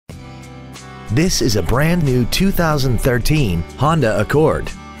This is a brand new 2013 Honda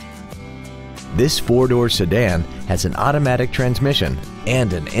Accord. This four-door sedan has an automatic transmission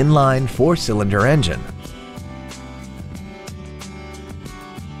and an inline four-cylinder engine.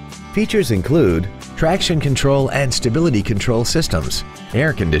 Features include traction control and stability control systems,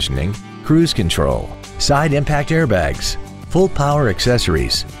 air conditioning, cruise control, side impact airbags, full power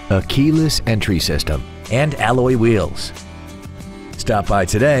accessories, a keyless entry system, and alloy wheels. Stop by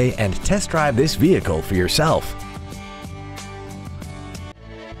today and test drive this vehicle for yourself.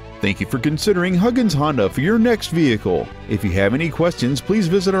 Thank you for considering Huggins Honda for your next vehicle. If you have any questions, please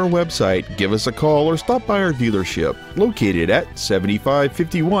visit our website, give us a call, or stop by our dealership located at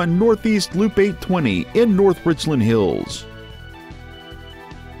 7551 Northeast Loop 820 in North Richland Hills.